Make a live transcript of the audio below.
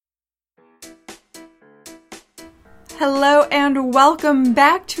Hello and welcome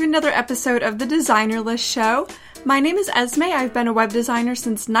back to another episode of the Designer List Show. My name is Esme. I've been a web designer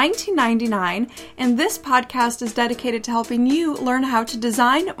since 1999, and this podcast is dedicated to helping you learn how to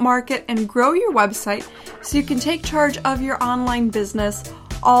design, market, and grow your website so you can take charge of your online business,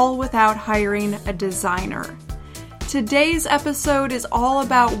 all without hiring a designer. Today's episode is all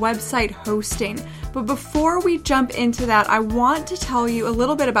about website hosting, but before we jump into that, I want to tell you a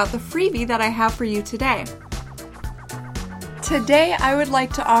little bit about the freebie that I have for you today. Today, I would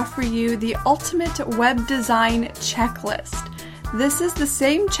like to offer you the Ultimate Web Design Checklist. This is the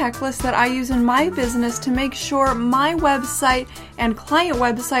same checklist that I use in my business to make sure my website and client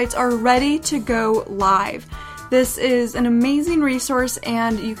websites are ready to go live. This is an amazing resource,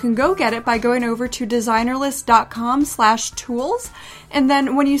 and you can go get it by going over to designerlist.com/tools. And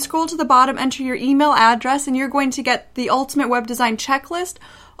then when you scroll to the bottom, enter your email address, and you're going to get the Ultimate Web Design Checklist,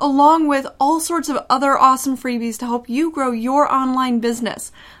 along with all sorts of other awesome freebies to help you grow your online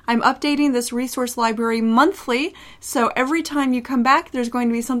business. I'm updating this resource library monthly, so every time you come back, there's going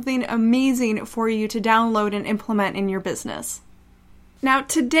to be something amazing for you to download and implement in your business. Now,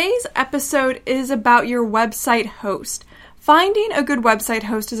 today's episode is about your website host. Finding a good website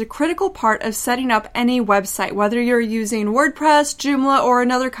host is a critical part of setting up any website, whether you're using WordPress, Joomla, or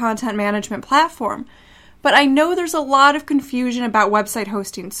another content management platform. But I know there's a lot of confusion about website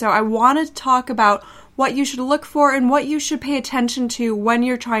hosting, so I want to talk about what you should look for and what you should pay attention to when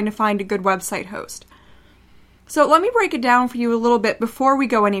you're trying to find a good website host. So let me break it down for you a little bit before we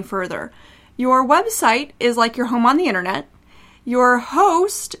go any further. Your website is like your home on the internet. Your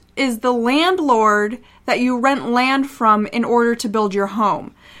host is the landlord that you rent land from in order to build your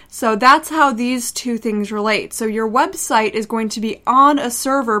home. So that's how these two things relate. So your website is going to be on a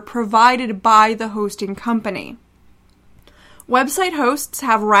server provided by the hosting company. Website hosts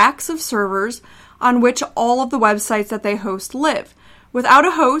have racks of servers on which all of the websites that they host live. Without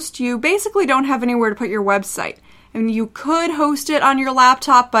a host, you basically don't have anywhere to put your website. And you could host it on your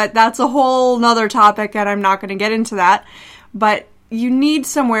laptop, but that's a whole nother topic, and I'm not going to get into that. But you need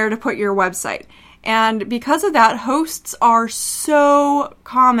somewhere to put your website. And because of that, hosts are so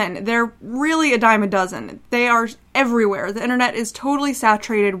common. They're really a dime a dozen. They are everywhere. The internet is totally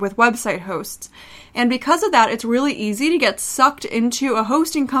saturated with website hosts. And because of that, it's really easy to get sucked into a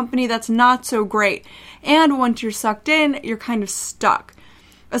hosting company that's not so great. And once you're sucked in, you're kind of stuck.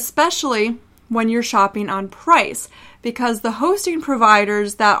 Especially when you're shopping on price. Because the hosting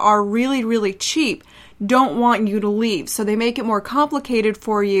providers that are really, really cheap don't want you to leave. So they make it more complicated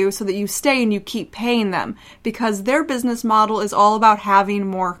for you so that you stay and you keep paying them, because their business model is all about having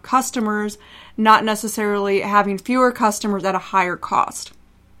more customers, not necessarily having fewer customers at a higher cost.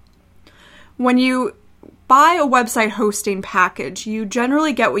 When you buy a website hosting package, you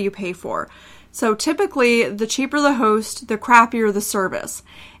generally get what you pay for. So typically, the cheaper the host, the crappier the service.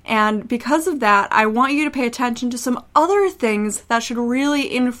 And because of that, I want you to pay attention to some other things that should really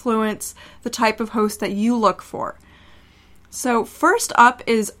influence the type of host that you look for. So first up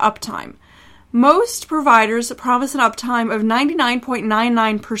is uptime. Most providers promise an uptime of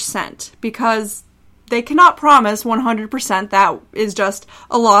 99.99% because they cannot promise 100%. That is just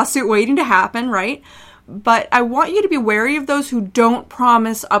a lawsuit waiting to happen, right? But I want you to be wary of those who don't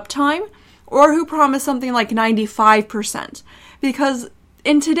promise uptime or who promise something like 95%, because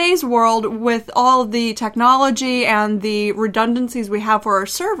in today's world, with all the technology and the redundancies we have for our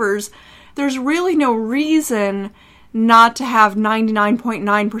servers, there's really no reason not to have 99.9%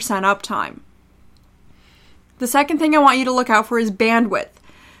 uptime. The second thing I want you to look out for is bandwidth.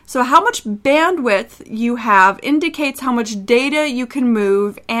 So how much bandwidth you have indicates how much data you can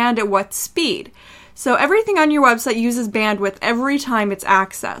move and at what speed. So everything on your website uses bandwidth every time it's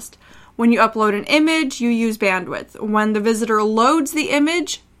accessed. When you upload an image, you use bandwidth. When the visitor loads the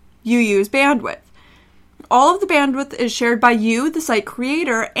image, you use bandwidth. All of the bandwidth is shared by you, the site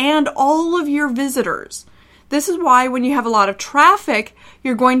creator, and all of your visitors. This is why when you have a lot of traffic,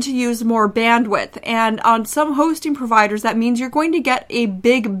 you're going to use more bandwidth. And on some hosting providers, that means you're going to get a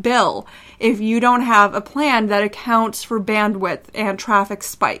big bill if you don't have a plan that accounts for bandwidth and traffic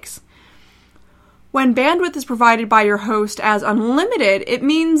spikes. When bandwidth is provided by your host as unlimited, it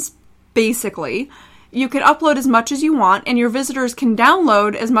means basically you can upload as much as you want and your visitors can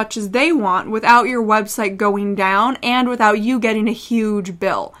download as much as they want without your website going down and without you getting a huge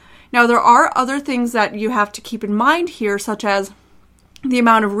bill. Now, there are other things that you have to keep in mind here, such as the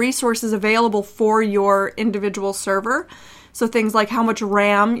amount of resources available for your individual server. So things like how much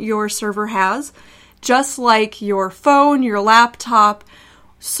RAM your server has. Just like your phone, your laptop,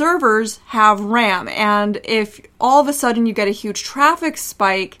 servers have RAM. And if all of a sudden you get a huge traffic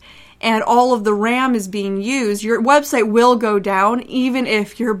spike and all of the RAM is being used, your website will go down even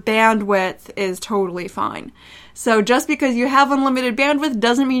if your bandwidth is totally fine. So just because you have unlimited bandwidth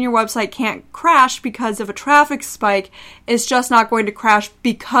doesn't mean your website can't crash because of a traffic spike. It's just not going to crash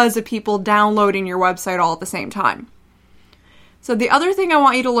because of people downloading your website all at the same time. So the other thing I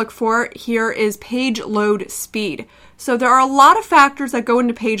want you to look for here is page load speed. So there are a lot of factors that go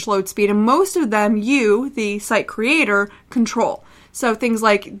into page load speed, and most of them you, the site creator, control. So things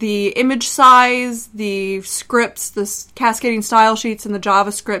like the image size, the scripts, the cascading style sheets, and the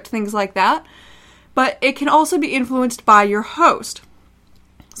JavaScript, things like that. But it can also be influenced by your host.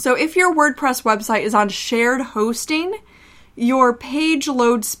 So if your WordPress website is on shared hosting, your page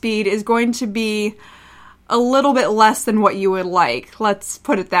load speed is going to be a little bit less than what you would like. Let's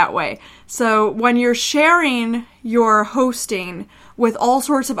put it that way. So when you're sharing your hosting with all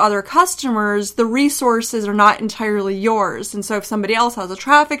sorts of other customers, the resources are not entirely yours. And so if somebody else has a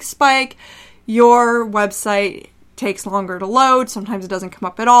traffic spike, your website takes longer to load. Sometimes it doesn't come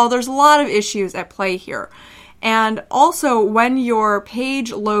up at all. There's a lot of issues at play here. And also, when your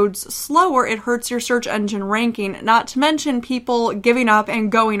page loads slower, it hurts your search engine ranking, not to mention people giving up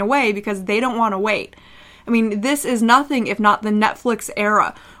and going away because they don't want to wait. I mean, this is nothing if not the Netflix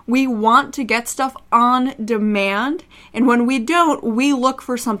era. We want to get stuff on demand, and when we don't, we look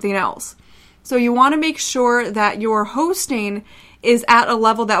for something else. So you want to make sure that your hosting is at a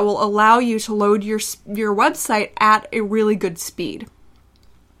level that will allow you to load your website at a really good speed.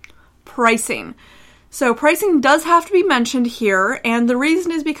 Pricing. So pricing does have to be mentioned here, and the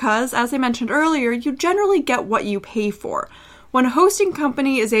reason is because, as I mentioned earlier, you generally get what you pay for. When a hosting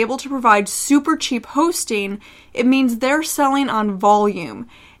company is able to provide super cheap hosting, it means they're selling on volume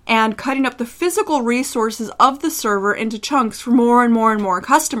and cutting up the physical resources of the server into chunks for more and more and more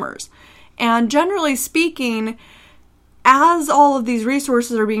customers. And generally speaking, as all of these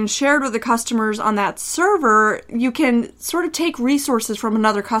resources are being shared with the customers on that server, you can sort of take resources from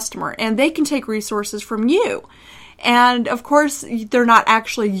another customer, and they can take resources from you. And of course, they're not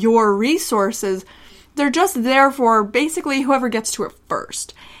actually your resources. They're just there for basically whoever gets to it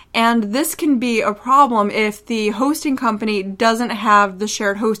first. And this can be a problem if the hosting company doesn't have the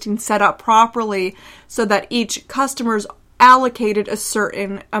shared hosting set up properly so that each customer's allocated a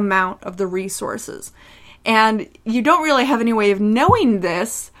certain amount of the resources. And you don't really have any way of knowing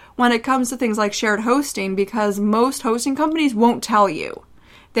this when it comes to things like shared hosting because most hosting companies won't tell you.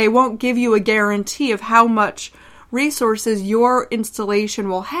 They won't give you a guarantee of how much resources your installation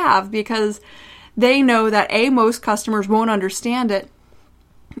will have because they know that A, most customers won't understand it,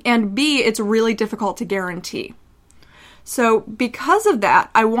 and B, it's really difficult to guarantee. So because of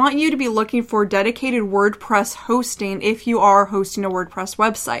that, I want you to be looking for dedicated WordPress hosting if you are hosting a WordPress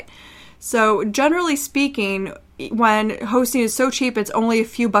website. So generally speaking, when hosting is so cheap, it's only a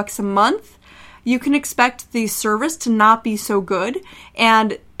few bucks a month, you can expect the service to not be so good,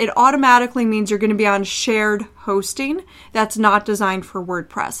 and it automatically means you're going to be on shared hosting that's not designed for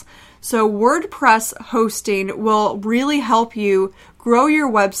WordPress. So WordPress hosting will really help you grow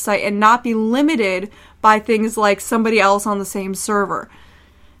your website and not be limited by things like somebody else on the same server.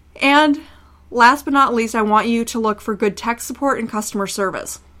 And last but not least, I want you to look for good tech support and customer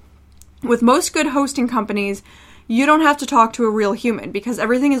service. With most good hosting companies, you don't have to talk to a real human because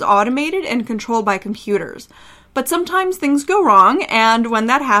everything is automated and controlled by computers. But sometimes things go wrong, and when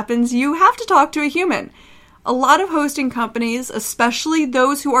that happens, you have to talk to a human. A lot of hosting companies, especially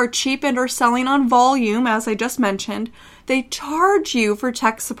those who are cheap and are selling on volume, as I just mentioned, they charge you for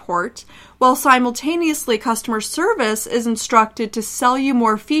tech support, while simultaneously customer service is instructed to sell you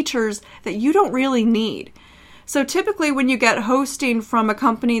more features that you don't really need. So typically when you get hosting from a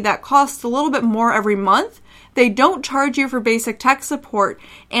company that costs a little bit more every month, they don't charge you for basic tech support,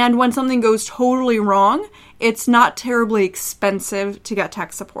 and when something goes totally wrong, it's not terribly expensive to get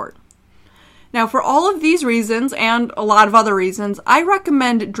tech support. Now, for all of these reasons and a lot of other reasons, I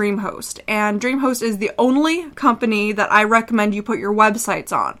recommend DreamHost. And DreamHost is the only company that I recommend you put your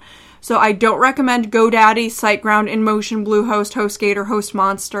websites on. So I don't recommend GoDaddy, SiteGround, InMotion, Bluehost, HostGator, or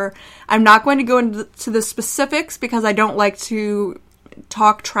HostMonster. I'm not going to go into the specifics because I don't like to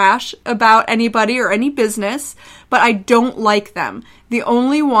talk trash about anybody or any business, but I don't like them. The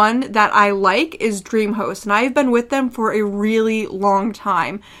only one that I like is DreamHost, and I've been with them for a really long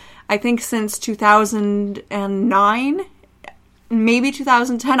time. I think since 2009, maybe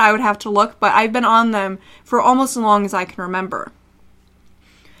 2010, I would have to look, but I've been on them for almost as long as I can remember.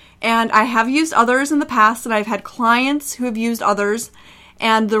 And I have used others in the past, and I've had clients who have used others,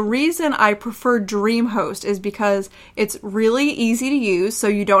 And the reason I prefer DreamHost is because it's really easy to use, so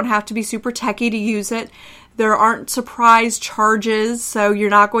you don't have to be super techie to use it. There aren't surprise charges, so you're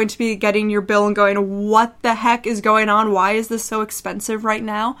not going to be getting your bill and going, what the heck is going on? Why is this so expensive right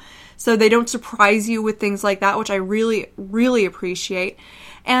now? So they don't surprise you with things like that, which I really, really appreciate.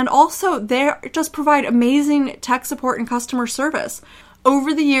 And also, they just provide amazing tech support and customer service.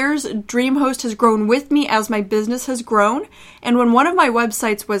 Over the years, DreamHost has grown with me as my business has grown. And when one of my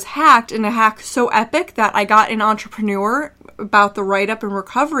websites was hacked, and a hack so epic that I got an Entrepreneur about the write-up and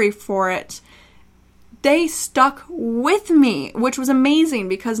recovery for it, they stuck with me, which was amazing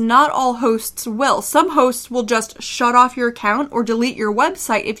because not all hosts will. Some hosts will just shut off your account or delete your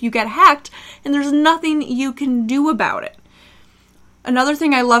website if you get hacked, and there's nothing you can do about it. Another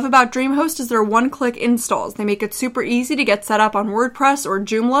thing I love about DreamHost is their one-click installs. They make it super easy to get set up on WordPress or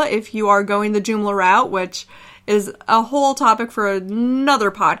Joomla if you are going the Joomla route, which is a whole topic for another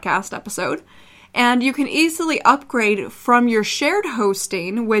podcast episode. And you can easily upgrade from your shared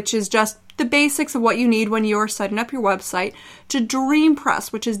hosting, which is just the basics of what you need when you're setting up your website, to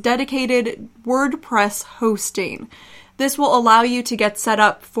DreamPress, which is dedicated WordPress hosting. This will allow you to get set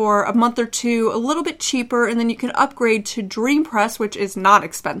up for a month or two a little bit cheaper, and then you can upgrade to DreamPress, which is not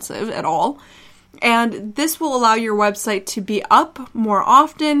expensive at all. And this will allow your website to be up more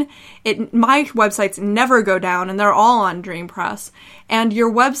often. My websites never go down, and they're all on DreamPress. And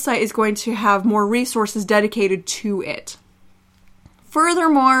your website is going to have more resources dedicated to it.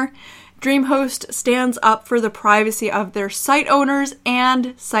 Furthermore, DreamHost stands up for the privacy of their site owners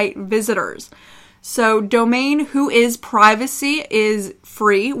and site visitors. So domain whoisprivacy is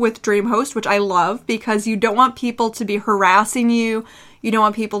free with DreamHost, which I love because you don't want people to be harassing you. You don't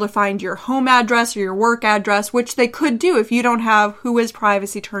want people to find your home address or your work address, which they could do if you don't have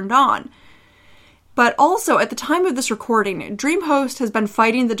whoisprivacy turned on. But also, at the time of this recording, DreamHost has been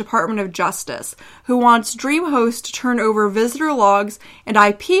fighting the Department of Justice, who wants DreamHost to turn over visitor logs and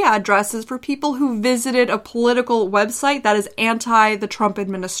IP addresses for people who visited a political website that is anti the Trump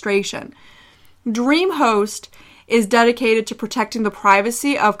administration. DreamHost is dedicated to protecting the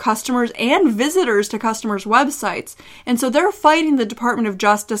privacy of customers and visitors to customers' websites. And so they're fighting the Department of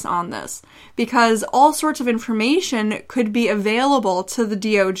Justice on this because all sorts of information could be available to the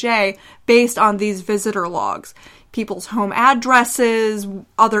DOJ based on these visitor logs. People's home addresses,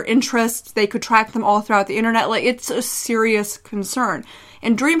 other interests, they could track them all throughout the internet. Like, it's a serious concern.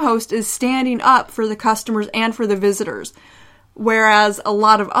 And DreamHost is standing up for the customers and for the visitors. Whereas a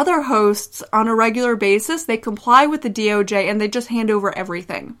lot of other hosts, on a regular basis, they comply with the DOJ and they just hand over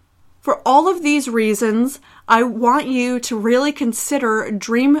everything. For all of these reasons, I want you to really consider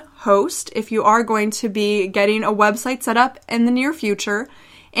DreamHost if you are going to be getting a website set up in the near future.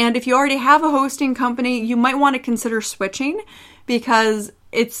 And if you already have a hosting company, you might want to consider switching because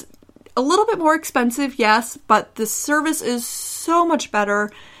it's a little bit more expensive, yes, but the service is so much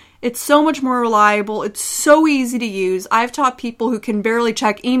better. It's so much more reliable. It's so easy to use. I've taught people who can barely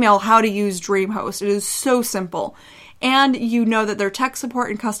check email how to use DreamHost. It is so simple. And you know that their tech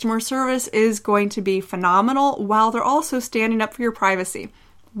support and customer service is going to be phenomenal while they're also standing up for your privacy.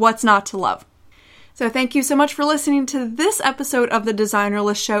 What's not to love? So thank you so much for listening to this episode of the Designer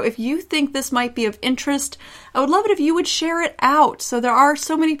List Show. If you think this might be of interest, I would love it if you would share it out. So there are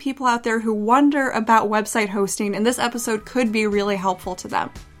so many people out there who wonder about website hosting, and this episode could be really helpful to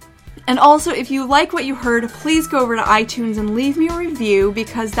them. And also, if you like what you heard, please go over to iTunes and leave me a review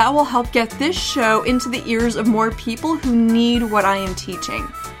because that will help get this show into the ears of more people who need what I am teaching.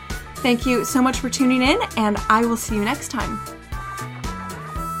 Thank you so much for tuning in, and I will see you next time.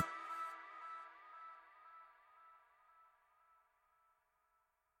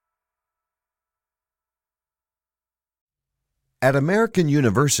 At American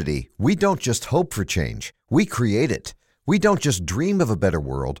University, we don't just hope for change, we create it. We don't just dream of a better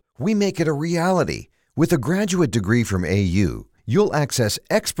world, we make it a reality. With a graduate degree from AU, you'll access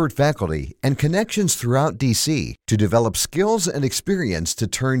expert faculty and connections throughout DC to develop skills and experience to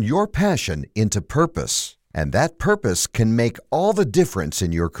turn your passion into purpose. And that purpose can make all the difference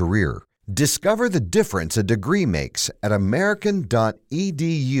in your career. Discover the difference a degree makes at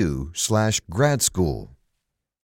american.edu/grad school.